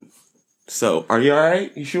So, are you all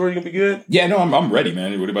right? You sure you're gonna be good? Yeah, no, I'm ready,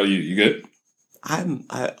 man. What about you? You good?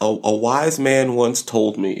 A wise man once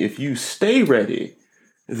told me, if you stay ready,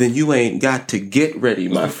 then you ain't got to get ready,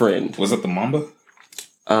 my friend. Was it the Mamba?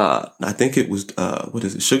 I think it was, what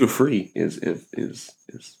is it? Sugar Free is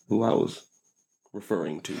who I was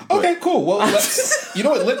referring to. Okay, cool. Well, you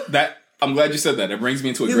know what? I'm glad you said that. It brings me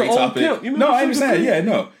into a great topic. No, I understand. Yeah,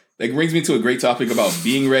 no. It brings me to a great topic about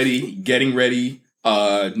being ready, getting ready,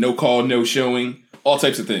 no call, no showing, all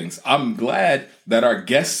types of things. I'm glad that our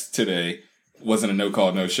guest today wasn't a no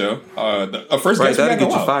call, no show. Our first guest that'd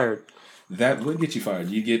get you fired. That would get you fired.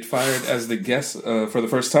 You get fired as the guest for the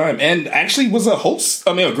first time, and actually was a host.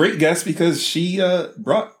 I mean, a great guest because she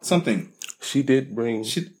brought something. She did bring.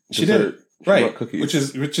 She did right, cookies,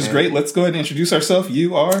 which is great. Let's go ahead and introduce ourselves.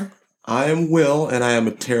 You are. I am Will, and I am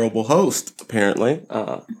a terrible host, apparently.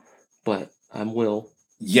 But I'm Will.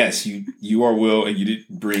 Yes, you are Will, and you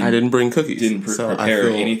didn't bring. I didn't bring cookies. Didn't prepare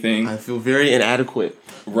anything. I feel very inadequate.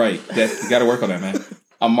 Right, you got to work on that, man.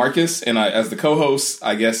 I'm Marcus, and as the co-host,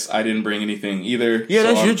 I guess I didn't bring anything either. Yeah,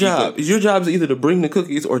 that's your job. Your job is either to bring the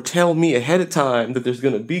cookies or tell me ahead of time that there's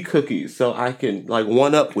going to be cookies, so I can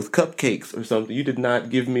one up with cupcakes or something. You did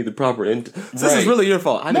not give me the proper. This is really your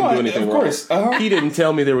fault. I didn't do anything wrong. Of course, he didn't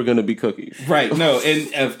tell me there were going to be cookies. Right. No,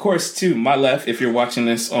 and of course, to my left, if you're watching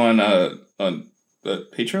this on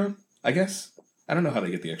Patreon, I guess I don't know how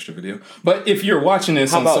they get the extra video, but if you're watching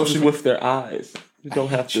this on social media with their eyes. You don't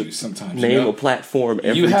have to sometimes name a platform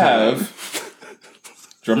every time. You have...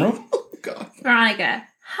 Drumroll? Oh, God. Veronica.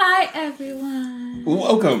 Hi, everyone.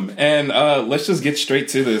 Welcome. And let's just get straight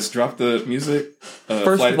to this. Drop the music.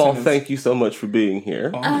 First of all, thank you so much for being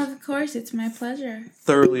here. Of course, it's my pleasure.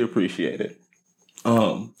 Thoroughly appreciate it.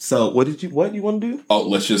 So what do you want to do? Oh,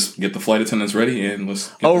 let's just get the flight attendants ready and let's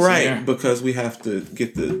get this in here. Because we have to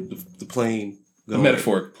get the plane. The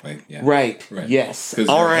metaphoric plane, yeah. Right. Yes. Because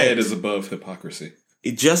your head is above hypocrisy.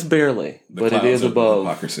 It just barely, but it is above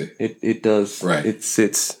hypocrisy. It does. Right. It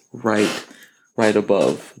sits right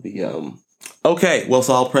above the. Okay. Well,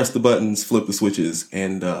 so I'll press the buttons, flip the switches,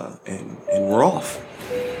 and we're off.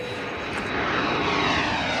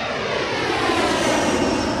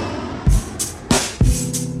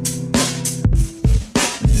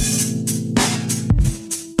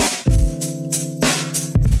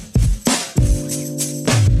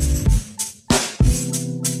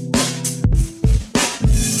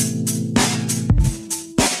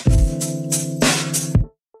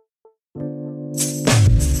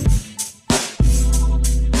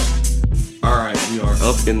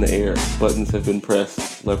 In the air, buttons have been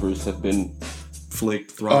pressed, levers have been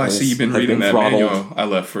flicked. Oh, I see you've been reading that manual I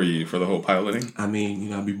left for you for the whole piloting. I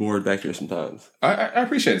mean, I'd be bored back here sometimes. I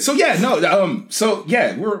appreciate it. So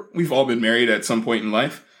we've all been married at some point in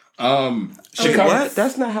life. Chicago. What?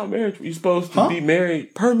 That's not how marriage. You're supposed to be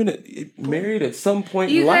married, married at some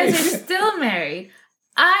point in life. You guys are still married.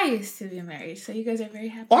 I used to be married, so you guys are very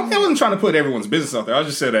happy. Well, I wasn't trying to put everyone's business out there. I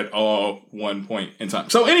just said at one point in time.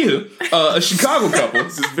 So, anywho, a Chicago couple.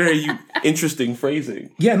 This is very interesting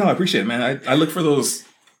phrasing. Yeah, no, I appreciate it, man. I look for those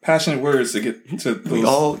passionate words to get to those. We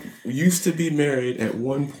all used to be married at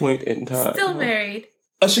one point in time. Still married.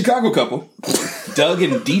 A Chicago couple, Doug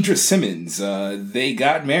and Deidre Simmons, they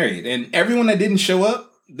got married. And everyone that didn't show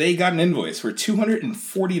up, they got an invoice for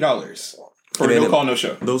 $240. For no call, no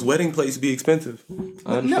show. Those wedding plates be expensive.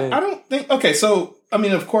 No, I don't think... Okay, so, I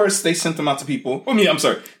mean, of course, they sent them out to people. I'm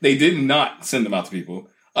sorry. They did not send them out to people,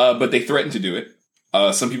 but they threatened to do it.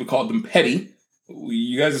 Some people called them petty.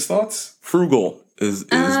 You guys' thoughts? Frugal is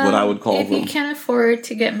what I would call them. If you can't afford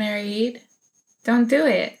to get married, don't do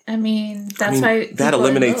it. I mean, why... That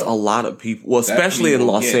eliminates a lot of people. Well, especially in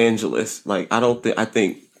Los Angeles. I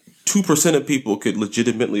think 2% of people could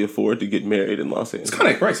legitimately afford to get married in Los Angeles. It's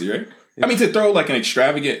kind of pricey, right? I mean, to throw an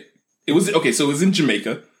extravagant... It was in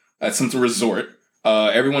Jamaica at some resort.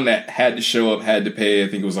 Everyone that had to show up had to pay, I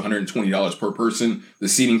think it was $120 per person. The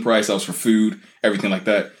seating price, that was for food, everything like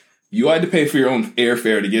that. You had to pay for your own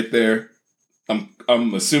airfare to get there.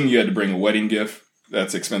 I'm assuming you had to bring a wedding gift.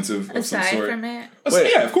 That's expensive of some sort. From it?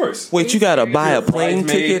 Yeah, of course. Wait, you gotta buy a plane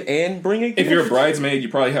ticket and bring a gift? If you're a bridesmaid, you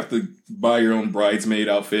probably have to buy your own bridesmaid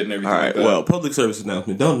outfit and everything like that. Well, public service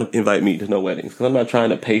announcement. Don't invite me to no weddings because I'm not trying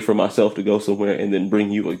to pay for myself to go somewhere and then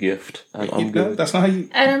bring you a gift. I'm good. That's not how you...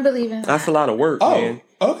 I don't believe in that. That's a lot of work, man.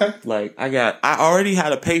 Okay. I already had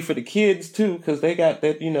to pay for the kids too because they got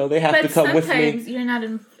that. They have to come with me. Sometimes you're not.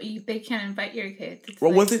 They can't invite your kids.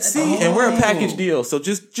 And we're a package deal, so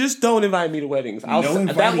just don't invite me to weddings.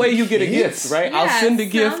 That way you get a gift, right? Yeah, I'll send a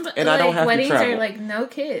gift and I don't have to travel. Weddings are no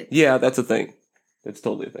kids. Yeah, that's a thing. It's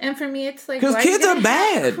totally a thing. And for me, it's like, because kids are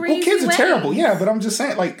bad. Well, kids are terrible. Yeah, but I'm just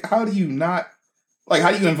saying, like, how do you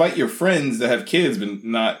invite your friends that have kids, but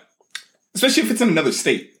not, especially if it's in another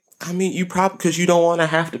state? I mean, you probably, because you don't want to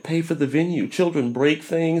have to pay for the venue. Children break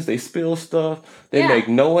things, they spill stuff, they make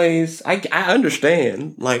noise. I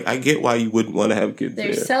understand. Like, I get why you wouldn't want to have kids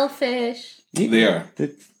They're there. selfish. Yeah, they are.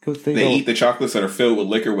 They eat the chocolates that are filled with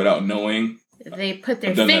liquor without knowing. They put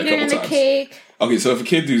their finger in the cake. Okay, so if a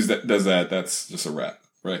kid does that, that's just a wrap,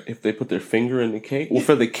 right? If they put their finger in the cake, well,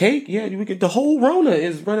 for the cake, yeah, you get the whole Rona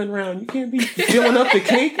is running around. You can't be filling up the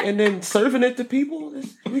cake and then serving it to people.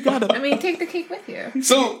 We gotta. I mean, take the cake with you.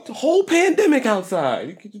 So the whole pandemic outside,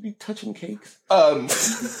 you could be touching cakes.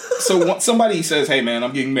 So somebody says, "Hey, man,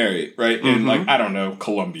 I'm getting married," right? In like, I don't know,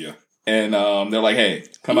 Colombia, and they're like, "Hey,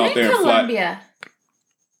 come out there and Colombia."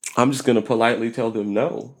 I'm just gonna politely tell them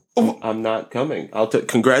no. I'm not coming.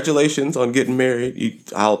 Congratulations on getting married.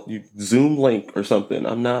 You Zoom link or something.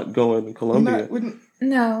 I'm not going to Colombia.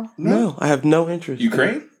 No, I have no interest.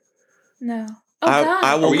 Ukraine? No.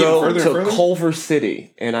 I will go to Culver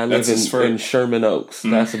City, and I live in Sherman Oaks.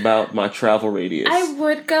 That's about my travel radius. I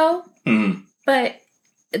would go, but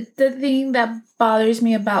the thing that bothers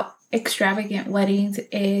me about extravagant weddings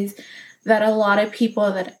is that a lot of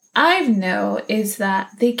people that I know is that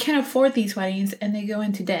they can't afford these weddings and they go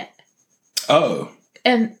into debt. Oh.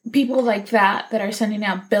 And people like that are sending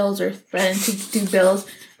out bills or threatening to do bills.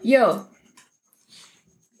 Yo.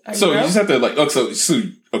 So you just have to like,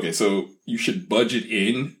 so you should budget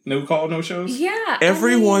in no call, no shows? Yeah.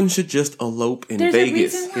 Everyone should just elope in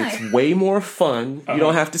Vegas. It's way more fun. You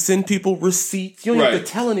don't have to send people receipts. You don't have to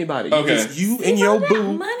tell anybody. Okay. Just you and your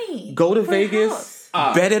boo go to Vegas.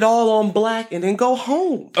 Bet it all on black and then go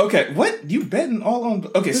home. Okay, what? You betting all on...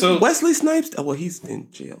 Okay, so... Wesley Snipes... Oh, well, he's in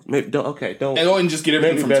jail. Maybe don't... And just get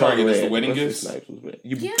everything from Target as the wedding gifts?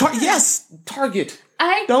 Yes! Target!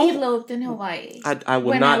 I eloped in Hawaii. I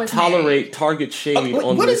will not tolerate Target shade on this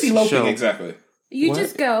show. What is eloping exactly? You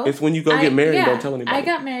just go. It's when you go get married and don't tell anybody. I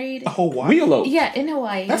got married. Hawaii? We eloped. Yeah, in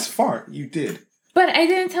Hawaii. That's far. You did. But I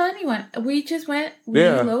didn't tell anyone. We just went. We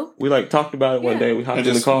eloped. We talked about it one day. We hopped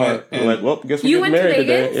in the car. And we're like, well, guess we're getting married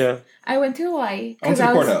today. Yeah. I went to Hawaii. I went to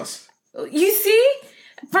the courthouse. You see?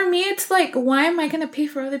 For me, it's like, why am I going to pay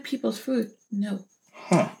for other people's food? No.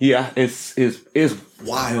 Huh. Yeah, it's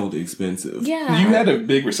wild expensive. Yeah. You had a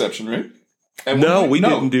big reception, right? No, we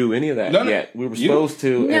didn't do any of that yet. We were supposed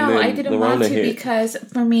to. No, and then I didn't want to because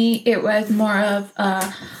for me, it was more of,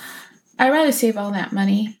 I'd rather save all that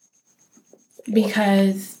money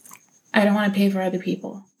because I don't want to pay for other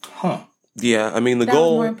people. Huh. Yeah, I mean, the that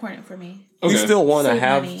goal... was more important for me. We still want to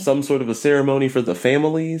have some sort of a ceremony for the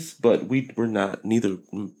families, but we're not, neither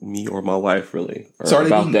me or my wife really are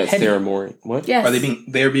about that petty? Ceremony. What? Yes.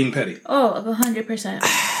 They're being petty? Oh, 100%.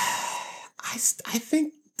 I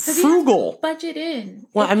think frugal. Budget in.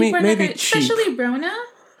 Well, I mean, maybe cheap. Especially Rona.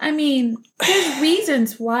 I mean, there's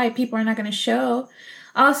reasons why people are not going to show.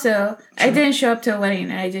 Also, I didn't show up to a wedding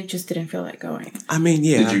and I just didn't feel like going. I mean,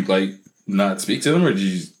 yeah. Did you not speak to them, or did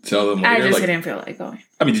you tell them later? I just didn't feel like going.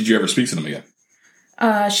 I mean, did you ever speak to them again?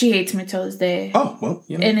 She hates me till this day. Oh, well,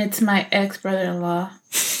 you know. And it's my ex-brother-in-law.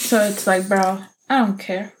 So it's like, bro, I don't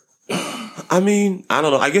care. I mean, I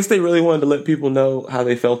don't know. I guess they really wanted to let people know how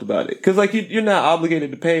they felt about it. Because, you're not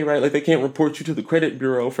obligated to pay, right? Like, they can't report you to the credit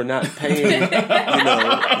bureau for not paying,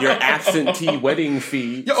 your absentee wedding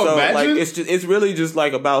fee. Yo, imagine? It's really just,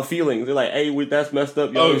 about feelings. They're like, hey, that's messed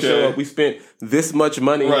up. You didn't show up. We spent this much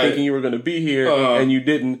money thinking you were going to be here, and you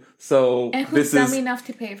didn't. So, and who's dumb enough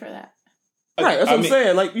to pay for that? Right, that's what I'm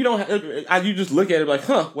saying. You don't. You just look at it like,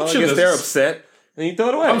 I guess they're upset. And you throw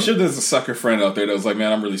it away. I'm sure there's a sucker friend out there that was like,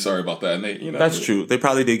 "Man, I'm really sorry about that." And they, that's true. They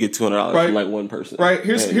probably did get $200 from one person. Right.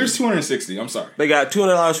 Here's $260. I'm sorry. They got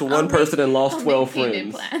 $200 from one person and lost 12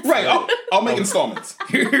 friends. Right. I'll make installments.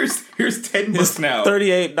 Here's $10 now.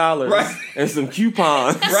 $38. Right. And some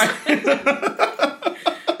coupons. Right.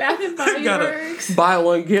 Bath and Body Works. Buy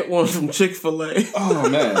one get one from Chick-fil-A. Oh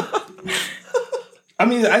man. I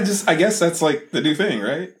mean, I guess that's the new thing,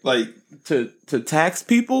 right? To tax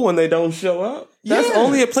people when they don't show up. That's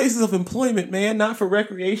only at places of employment, man, not for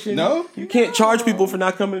recreation. No? You can't charge people for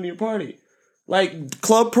not coming to your party.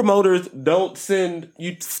 Club promoters don't send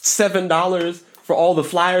you $7 for all the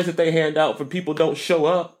flyers that they hand out for people don't show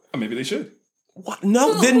up. Or maybe they should. What?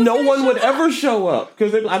 No, then no one would ever show up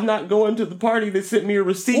because I'm not going to the party. They sent me a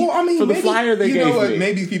receipt for the flyer they gave me.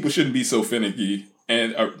 Maybe people shouldn't be so finicky.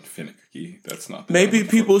 Finicky, that's not. Maybe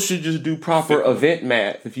people should just do proper event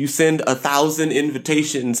math. If you send 1,000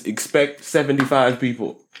 invitations, expect 75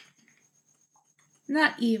 people.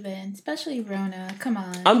 Not even, especially Rona. Come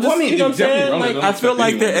on. I'm just, you know what I'm saying? Like, I feel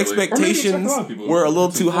like their expectations were a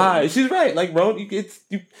little too high. She's right. Like, Rona,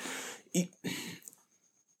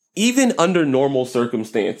 even under normal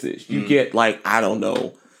circumstances, you get like, I don't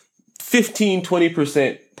know, 15,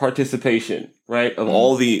 20% participation, right? Of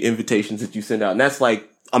all the invitations that you send out. And that's like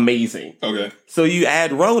amazing. Okay. So you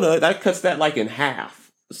add Rona, that cuts that like in half.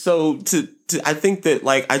 So I think that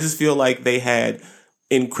like, I just feel like they had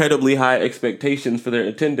incredibly high expectations for their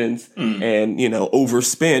attendance and, you know,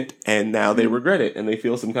 overspent, and now they regret it and they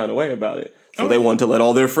feel some kind of way about it. So they want to let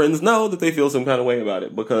all their friends know that they feel some kind of way about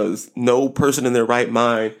it, because no person in their right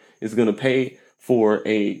mind is going to pay for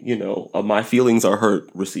a my feelings are hurt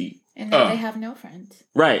receipt. And now they have no friends.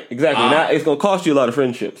 Right, exactly. Now it's going to cost you a lot of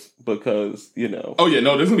friendships because, you know. Oh, yeah,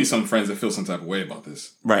 no, there's going to be some friends that feel some type of way about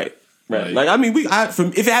this. Right. Right. Like, I mean,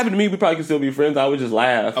 if it happened to me, we probably could still be friends. I would just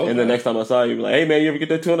laugh. Okay. And the next time I saw you, be like, hey, man, you ever get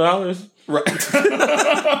that $200? Right.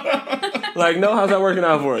 Like, no, how's that working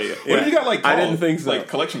out for you? What if you got, like, calls, I didn't think so. Like,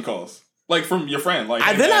 collection calls? Like, from your friend.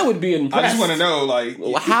 Like, then I would be impressed. I just want to know, like...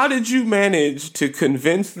 How did you manage to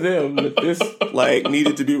convince them that this, like,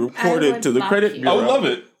 needed to be reported to the credit bureau? I would love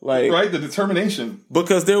it. Like, right? The determination.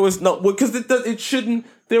 Because there was no... Because it shouldn't...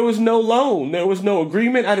 There was no loan. There was no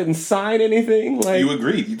agreement. I didn't sign anything. Like, you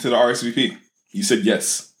agreed to the RSVP. You said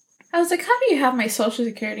yes. I was like, how do you have my social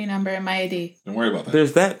security number and my ID? Don't worry about that.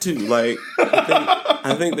 There's that too. Like,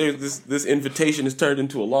 I think there's this invitation is turned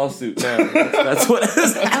into a lawsuit now. That's what it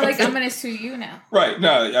is. I'm going to sue you now. Right.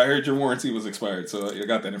 No, I heard your warranty was expired, so I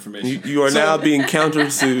got that information. You are now being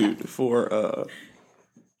countersued for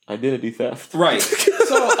identity theft. Right.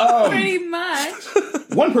 So, pretty much.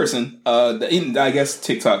 One person, I guess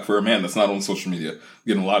TikTok, for a man that's not on social media,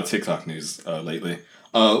 getting a lot of TikTok news lately.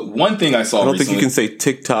 One thing I saw. I don't think you can say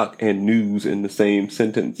TikTok and news in the same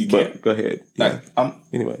sentence. But go ahead. Yeah.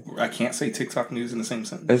 Anyway, I can't say TikTok news in the same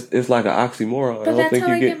sentence. It's like an oxymoron. But that's how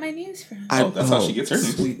I get my news from. That's how she gets her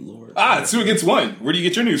news. Sweet Lord. Two against one. Where do you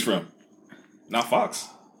get your news from? Not Fox.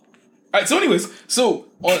 All right. So, anyways,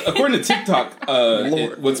 according to TikTok,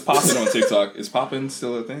 what's popping on TikTok is popping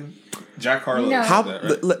still a thing. Jack Harlow. No.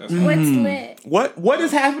 What's lit? What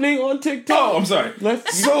is happening on TikTok? Oh, I'm sorry.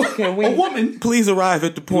 A woman, please arrive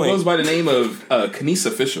at the point. Who goes by the name of Kanice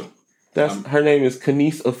Official. Her name is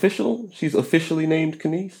Kanice Official. She's officially named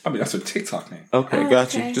Kanice. I mean, that's her TikTok name. Okay,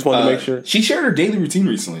 got you. Just wanted to make sure. She shared her daily routine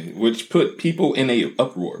recently, which put people in a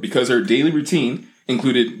uproar because her daily routine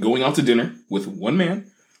included going out to dinner with one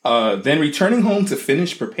man, then returning home to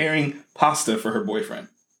finish preparing pasta for her boyfriend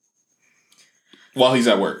while he's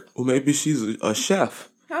at work. Well, maybe she's a chef.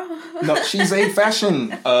 No, she's a fashion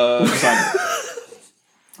designer.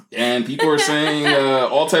 And people are saying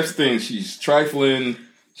all types of things. She's trifling.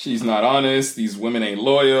 She's not honest. These women ain't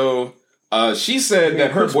loyal. She said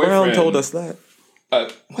that her boyfriend... Chris Brown told us that.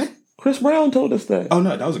 What? Chris Brown told us that. Oh,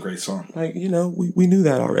 no, that was a great song. Like, we knew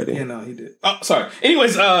that already. Yeah, no, he did. Oh, sorry.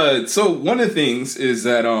 Anyways, so one of the things is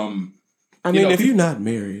that... if you're not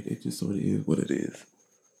married, it just sort of is what it is.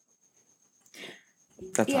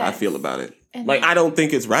 That's how I feel about it. Like, I don't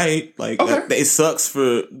think it's right. Like, it sucks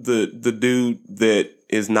for the dude that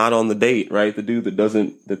is not on the date, right? The dude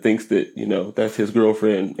that thinks that, that's his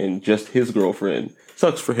girlfriend and just his girlfriend.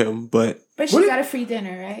 Sucks for him, but she got a free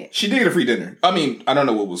dinner, right? She did get a free dinner. I mean, I don't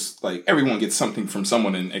know what was, like, everyone gets something from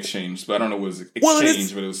someone in exchange, but I don't know what was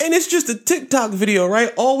exchanged. But it was... And it's just a TikTok video,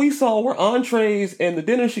 right? All we saw were entrees and the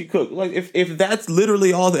dinner she cooked. Like, if that's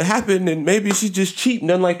literally all that happened, then maybe she's just cheap and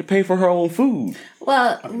doesn't like to pay for her own food.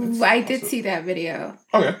 Well, I did see that video.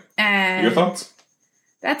 Okay. And your thoughts?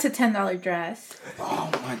 That's a $10 dress. Oh,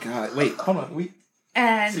 my God. Wait, hold on.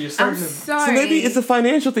 And I'm sorry. So maybe it's a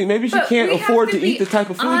financial thing. Maybe she can't afford to eat the type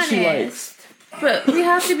of food she likes. But we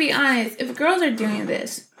have to be honest. If girls are doing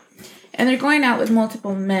this and they're going out with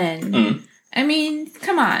multiple men, I mean,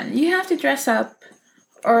 come on. You have to dress up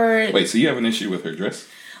or... Wait, so you have an issue with her dress?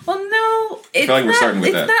 Well, no. I feel like we're starting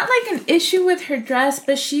with that. It's not like an issue with her dress,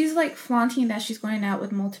 but she's like flaunting that she's going out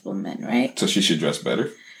with multiple men, right? So she should dress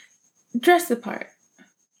better? Dress the part.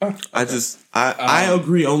 I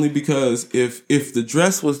agree only because if the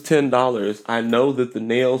dress was $10, I know that the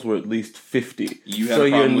nails were at least $50. So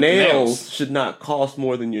your nails should not cost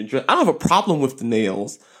more than your dress. I don't have a problem with the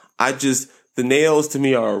nails. The nails to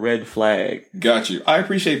me are a red flag. Got you. I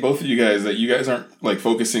appreciate both of you guys that you guys aren't like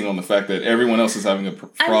focusing on the fact that everyone else is having a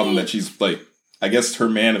problem that she's like, I guess her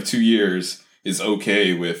man of 2 years is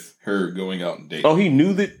okay with her going out and dating. Oh, he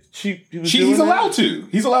knew that he's allowed to.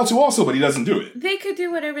 He's allowed to also, but he doesn't do it. They could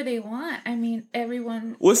do whatever they want. I mean,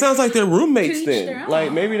 everyone... Well, it sounds like they're roommates then.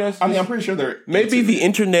 Like, maybe that's... I'm pretty sure they're... Maybe the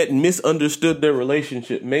internet misunderstood their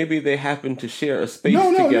relationship. Maybe they happen to share a space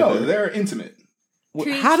together. No, they're intimate.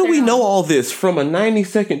 How do we know all this from a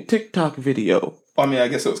 90-second TikTok video? I mean, I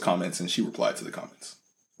guess it was comments, and she replied to the comments.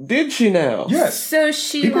 Did she now? Yes. So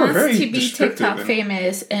she wants to be TikTok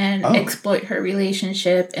famous and exploit her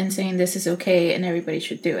relationship and saying this is okay and everybody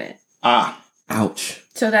should do it. Ouch.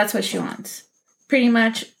 So that's what she wants. Pretty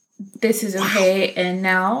much, this is okay, and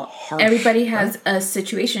now everybody has a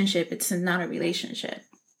situationship. It's not a relationship.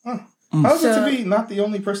 How's it to be not the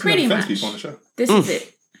only person that offends people on the show? This is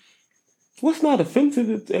it. What's not offensive?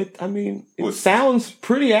 It sounds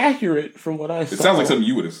pretty accurate from what I saw. It sounds like something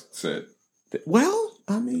you would have said. Well,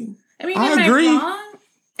 I mean, I agree. Wrong?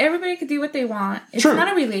 Everybody could do what they want. It's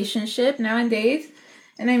not a relationship nowadays.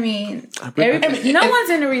 And I mean, no one's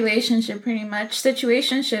in a relationship pretty much.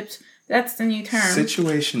 Situationships, that's the new term.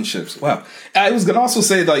 Situationships. Wow. I was going to also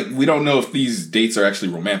say, like, we don't know if these dates are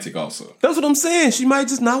actually romantic also. That's what I'm saying. She might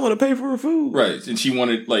just not want to pay for her food. Right. And she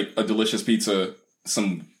wanted, like, a delicious pizza,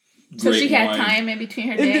 some so she had time in between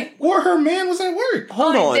her date? Or her man was at work.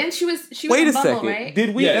 Hold on. Then she was Wait a Bumble, second. right?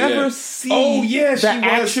 Did we ever see the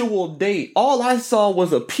actual date? All I saw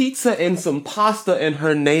was a pizza and some pasta and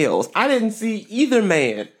her nails. I didn't see either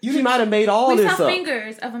man. She might have made all this up. We saw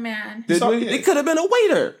fingers of a man. It could have been a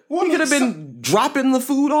waiter. He could have been dropping the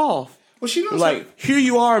food off. Well, she knows. Like, here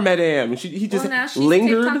you are, madame. He just now she's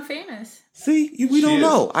lingered. TikTok famous. See, we don't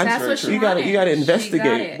know. That's what she You got to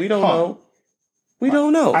investigate. We don't know. We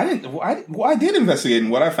don't know. I did investigate,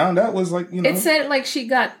 and what I found out was It said like she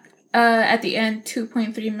got at the end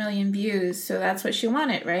 2.3 million views, so that's what she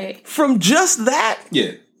wanted, right? From just that?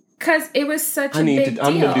 Yeah. Because it was such a big deal.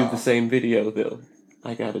 I'm gonna do the same video though.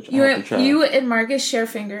 I have to try. You and Marcus share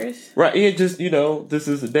fingers. Right. It just, this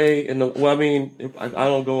is a day. I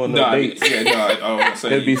don't go on no dates.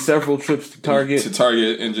 There'd be several trips to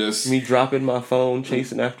Target. And just... Me dropping my phone,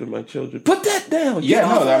 chasing after my children. Put that down.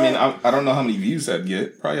 I don't know how many views that'd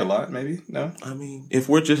get. Probably a lot, maybe. No? I mean, if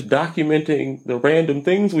we're just documenting the random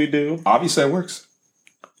things we do. Obviously that works.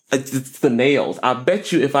 It's the nails. I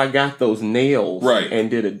bet you if I got those nails and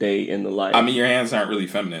did a day in the life. I mean, your hands aren't really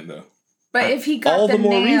feminine, though. But if he got all the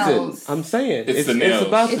more nails, reason. I'm saying it's the nails. It's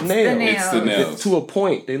about the nails. It's the nails. It's to a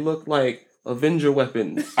point. They look like Avenger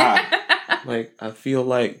weapons. Like I feel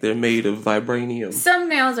like they're made of vibranium. Some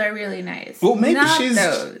nails are really nice. Well,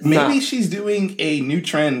 maybe she's doing a new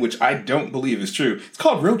trend, which I don't believe is true. It's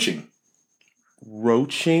called roaching.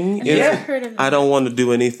 Roaching? Yeah, heard of it. I don't want to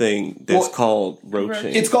do anything that's called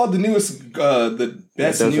roaching. It's called the newest, the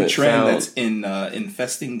best new trend that's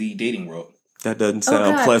infesting the dating world. That doesn't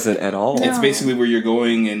sound pleasant at all. No. It's basically where you're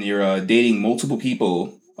going and you're dating multiple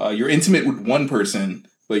people. You're intimate with one person,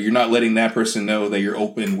 but you're not letting that person know that you're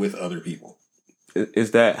open with other people.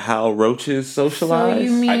 Is that how roaches socialize? So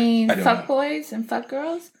you mean fuck boys and fuck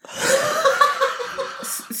girls?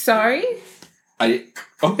 Sorry?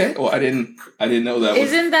 Okay. Well, I didn't know that.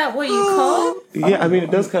 Isn't that what you call? Yeah, I mean,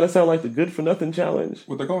 it does kind of sound like the good for nothing challenge.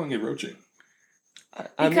 Well, they're calling it roaching.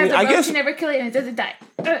 I guess you never kill it and it doesn't die.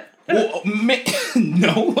 Well,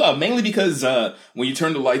 no, mainly because when you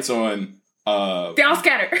turn the lights on, they all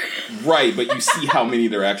scatter. Right, but you see how many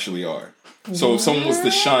there actually are. So if someone was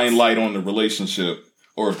to shine light on the relationship,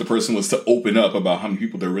 or if the person was to open up about how many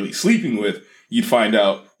people they're really sleeping with, you'd find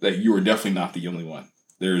out that you were definitely not the only one.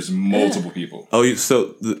 There's multiple people. Oh,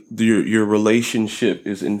 so your relationship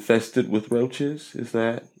is infested with roaches? Is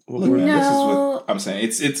that what this is what I'm saying?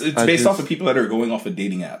 It's based off of people that are going off of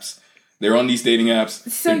dating apps. They're on these dating apps.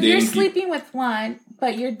 So you're sleeping with one,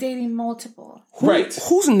 but you're dating multiple. Right.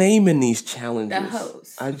 Who's naming these challenges? The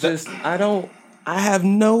host. I have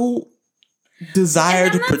no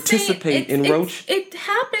desire to participate in roach. It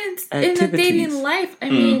happens activities. In the dating life.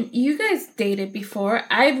 I mean, you guys dated before.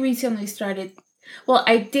 I recently started. Well,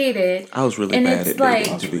 I dated. I was really bad at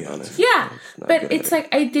dating, to be honest. Yeah, but it's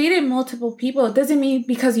like I dated multiple people. It doesn't mean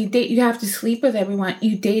because you date, you have to sleep with everyone.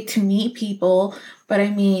 You date to meet people. But I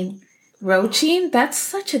mean, roaching, that's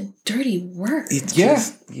such a dirty word.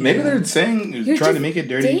 Maybe they're saying, trying to make it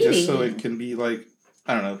dirty just so it can be like,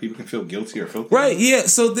 I don't know, people can feel guilty or filthy. Right, yeah.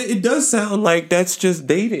 So it does sound like that's just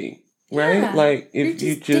dating. Right? Yeah, like, if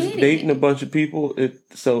you just dating a bunch of people,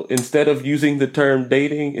 so instead of using the term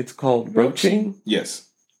dating, it's called roaching? Yes.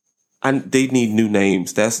 They need new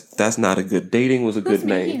names. That's not a good... Dating was a good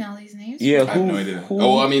name. Who's making all these names? Yeah, I have no idea.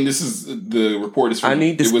 I mean, this is... The report is from... I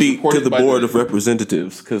need to speak to the Board of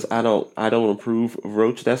Representatives, because I don't approve of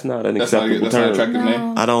roach. That's not an acceptable term. That's not an attractive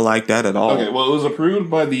name? I don't like that at all. Okay, well, it was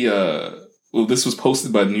approved by the... Well, this was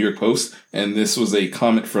posted by the New York Post, and this was a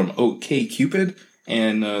comment from OkCupid.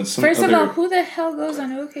 And First of all, who the hell goes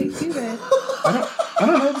on OkCupid? I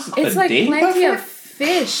don't know. It's like plenty of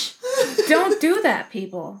fish. Don't do that,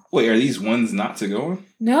 people. Wait, are these ones not to go on?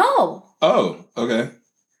 No. Oh, okay.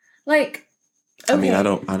 Like, okay. I mean, I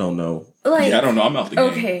don't know. Like, yeah, I don't know. I'm out the game.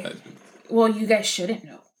 Okay. Well, you guys shouldn't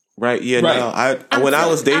know. Right? Yeah. Right. No. When I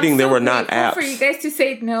was dating, there were not apps for you guys to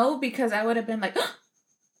say no, because I would have been like,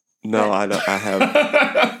 no, I don't. I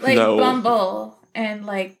have like Bumble and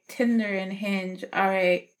like Tinder and Hinge. All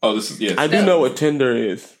right. Oh, this is I do know what Tinder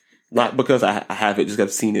is. Not because I have it, just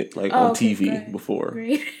I've seen it like on TV before.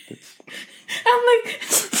 Great. I'm like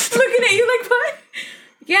looking at you like, what?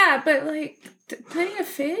 Yeah, but like Plenty of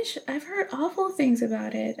Fish, I've heard awful things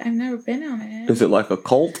about it. I've never been on it. Is it like a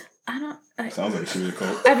cult? Sounds like she's a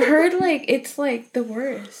cult. I've heard like it's like the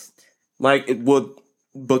worst. Like it would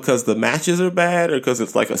because the matches are bad, or because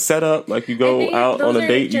it's like a setup. Like you go out on a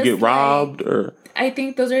date, you get robbed, or I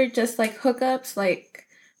think those are just like hookups, like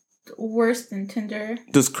worse than Tinder.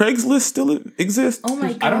 Does Craigslist still exist? Oh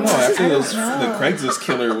my god! I don't know. After the Craigslist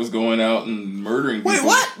killer was going out and murdering people. Wait,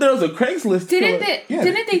 what? There was a Craigslist killer.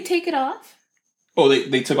 Didn't they take it off? Oh,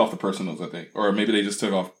 they took off the personals, I think, or maybe they just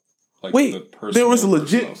took off. Like, wait, there was a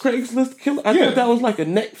legit Craigslist killer? I thought that was like a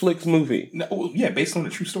Netflix movie. No, well, yeah, based on a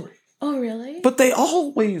true story. Oh, really? But they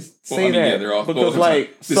always say that. Yeah, they're all, because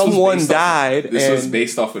like someone died. This was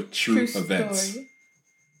based off of true events. Story.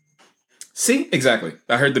 See? Exactly.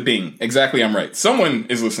 I heard the bing. Exactly, I'm right. Someone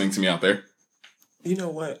is listening to me out there. You know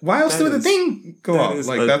what? Why else did the thing go off?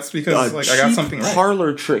 Like that's because like I got something right.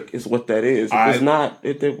 Parlor trick is what that is. It was not.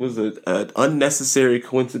 It was an unnecessary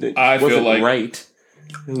coincidence. It wasn't right.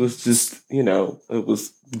 It was just, it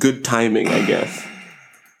was good timing, I guess.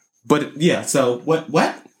 But yeah, so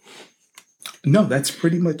what? No, that's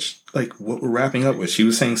pretty much like what we're wrapping up with. She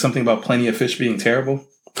was saying something about Plenty of Fish being terrible.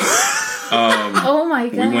 Oh my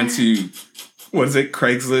god. We went to, what is it,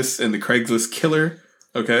 Craigslist and the Craigslist killer.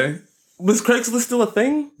 Okay. Was Craigslist still a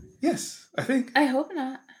thing? Yes, I think. I hope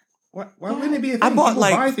not. Why wouldn't it be a thing? I bought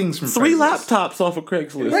People buy things from 3 Craigslist. laptops off of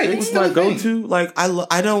Craigslist. Right, it was my go-to. Like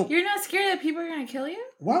I don't. You're not scared that people are gonna kill you?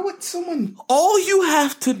 Why would someone? All you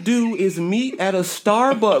have to do is meet at a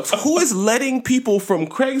Starbucks. Who is letting people from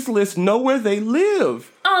Craigslist know where they live?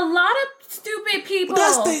 A lot of stupid people.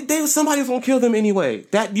 Somebody's gonna kill them anyway.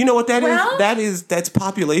 That you know what that is? That's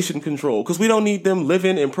population control, because we don't need them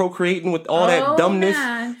living and procreating with all that dumbness.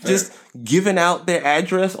 Man. Just giving out their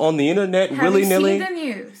address on the internet willy nilly. Have you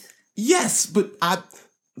seen the news? Yes, but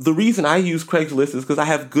the reason I use Craigslist is because I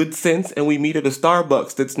have good sense, and we meet at a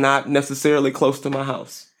Starbucks that's not necessarily close to my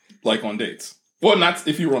house. Like on dates. Well, not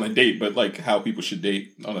if you were on a date, but like how people should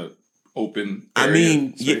date on a open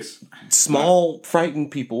area space. Small, frightened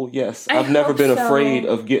people, yes. I've never been afraid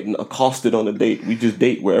of getting accosted on a date. We just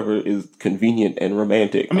date wherever is convenient and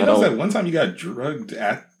romantic. I mean, that was that one time you got drugged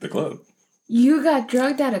at the club. You got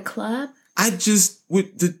drugged at a club?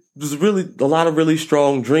 There was really a lot of really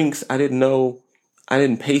strong drinks. I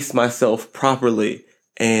didn't pace myself properly,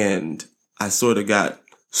 and I sort of got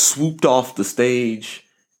swooped off the stage,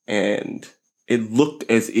 and it looked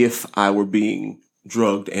as if I were being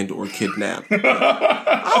drugged and or kidnapped.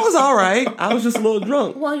 I was all right. I was just a little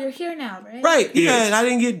drunk. Well, you're here now, right? Right. Yeah, and I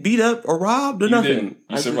didn't get beat up or robbed or nothing.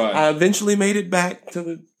 You survived. I eventually made it back to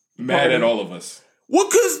the mad party. At all of us. Well,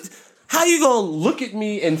 because how you gonna look at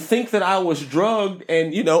me and think that I was drugged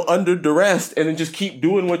and, under duress and then just keep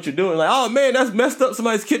doing what you're doing? Like, oh man, that's messed up.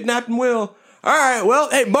 Somebody's kidnapping Will. All right, well,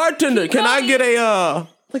 hey, bartender, can I get a,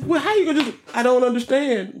 like, well, how you gonna just, I don't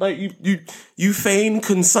understand. Like, you feign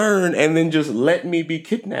concern and then just let me be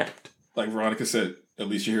kidnapped. Like Veronica said, at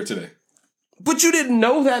least you're here today. But you didn't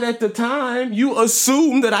know that at the time. You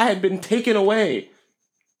assumed that I had been taken away.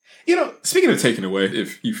 Speaking of taken away,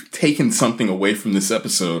 if you've taken something away from this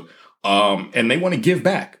episode, and they want to give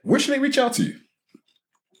back, where should they reach out to you?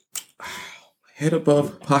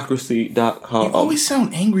 Headabovehypocrisy.com. You always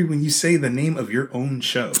sound angry when you say the name of your own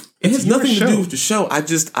show. It has nothing to do with the show.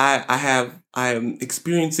 I am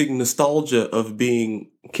experiencing nostalgia of being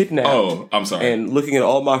kidnapped. Oh, I'm sorry. And looking at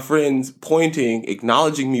all my friends pointing,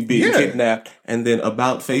 acknowledging me being kidnapped, and then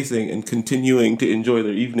about facing and continuing to enjoy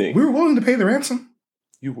their evening. We were willing to pay the ransom.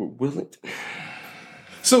 You were willing to...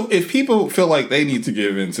 So if people feel like they need to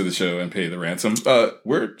give into the show and pay the ransom,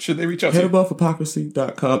 where should they reach out to?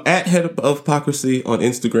 Headabovehypocrisy.com. At Headabovehypocrisy on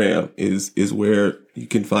Instagram is where you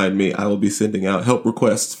can find me. I will be sending out help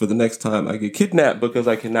requests for the next time I get kidnapped, because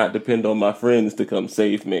I cannot depend on my friends to come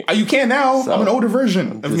save me. You can now. So I'm an older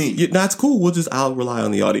version of me. That's cool. I'll rely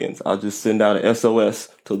on the audience. I'll just send out an SOS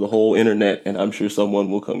to the whole internet, and I'm sure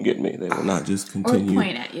someone will come get me. They will not just continue or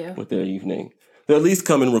point at you with their evening. They'll at least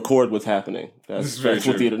come and record what's happening. That's what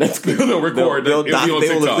the internet's good. They'll record. They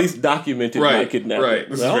will at least document it by kidnapping. Right.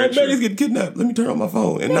 Like, oh, Megan's getting kidnapped. Let me turn on my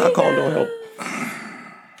phone and not call no help.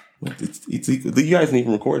 It's equal. You guys didn't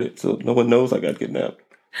even record it, so no one knows I got kidnapped.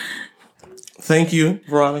 Thank you,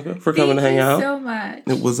 Veronica, for coming to hang out. Thank you so much.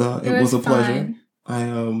 It was a pleasure.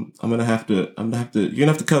 I'm gonna have to. You're gonna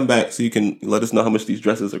have to come back so you can let us know how much these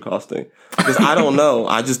dresses are costing. Because I don't know.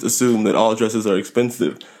 I just assume that all dresses are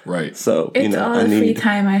expensive. Right. So it's all the free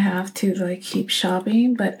time I have to like keep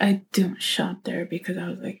shopping, but I don't shop there because I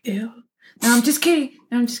was like, ew. No, I'm just kidding.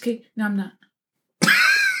 No, I'm not.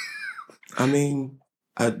 I mean,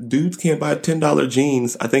 dudes can't buy $10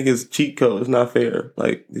 jeans. I think it's cheat code. It's not fair.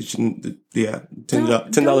 Like, it shouldn't. Yeah,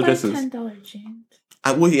 $10 dresses. $10 jeans.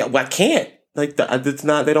 I can't. Like, it's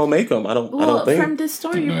not. They don't make them. I don't think. From the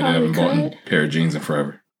store, you I probably haven't bought could. a pair of jeans in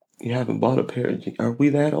forever. You haven't bought a pair of jeans. Are we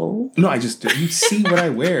that old? No, you see what I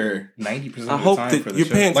wear 90% of the time. I hope for that the your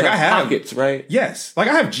show. pants like have I have pockets, right? Yes, like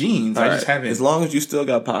I have jeans. All I right. just haven't. As long as you still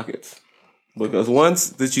got pockets. Because once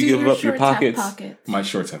that you give up your pockets, my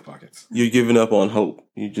shorts have pockets. You're giving up on hope.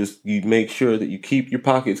 You make sure that you keep your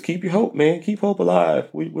pockets. Keep your hope, man. Keep hope alive.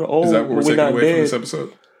 We're old. Is that what we're taking away dead. from this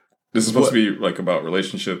episode? This is supposed to be like about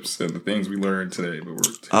relationships and the things we learned today, but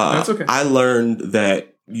that's okay. I learned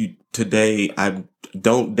that today I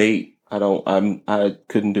don't date. I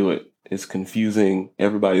couldn't do it. It's confusing.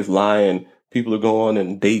 Everybody's lying. People are going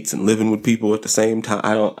on dates and living with people at the same time.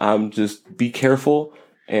 I'm just be careful.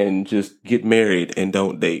 And just get married and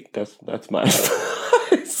don't date. That's my advice.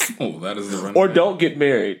 Oh, that is the run. Or don't get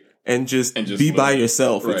married and just be by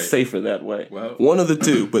yourself. Right. It's safer that way. Well, one of the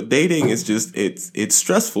two. But dating is just it's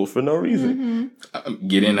stressful for no reason. Mm-hmm.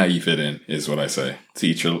 Get in how you fit in is what I say. To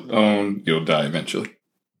each your own, you'll die eventually.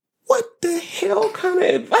 What the hell kind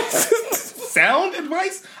of advice is this? Sound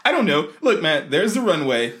advice? I don't know. Look, man, there's the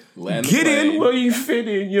runway. Land Get in where you fit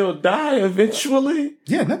in. You'll die eventually.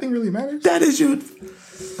 Yeah, nothing really matters. That is your...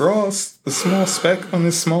 We're all a small speck on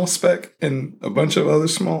this small speck and a bunch of other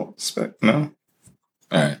small speck. No?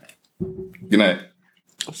 All right. Good night.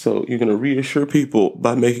 So you're going to reassure people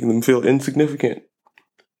by making them feel insignificant.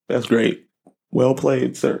 That's great. Well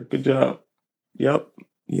played, sir. Good job. Yep.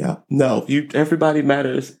 Yeah. No, everybody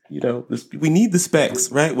matters. We need the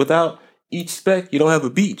specks, right? Without each speck, you don't have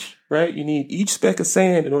a beach, right? You need each speck of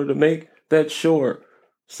sand in order to make that shore.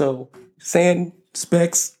 So sand,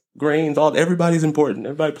 specks, grains, everybody's important.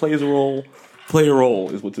 Everybody plays a role. Play a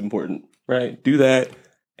role is what's important, right? Do that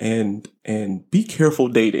and be careful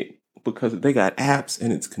dating because they got apps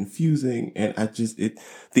and it's confusing and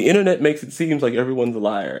the internet makes it seem like everyone's a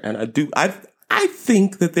liar. And I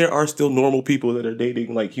think that there are still normal people that are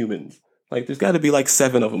dating like humans. Like there's got to be like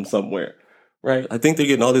 7 of them somewhere, right? I think they're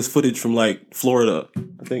getting all this footage from like Florida.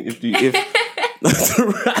 I think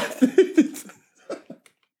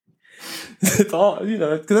it's all,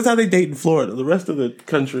 because that's how they date in Florida. The rest of the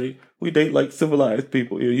country, we date like civilized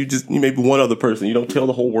people. You may be one other person. You don't tell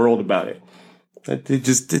the whole world about it.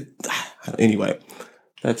 Anyway,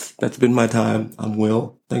 that's been my time. I'm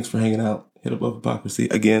Will. Thanks for hanging out. Hit Above Hypocrisy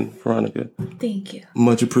again, Veronica. Thank you.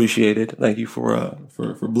 Much appreciated. Thank you for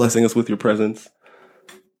blessing us with your presence,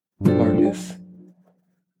 Marcus.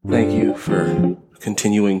 Thank you for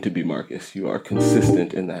continuing to be Marcus. You are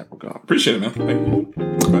consistent in that regard. Appreciate it, man.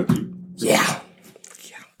 Thank you. Yeah.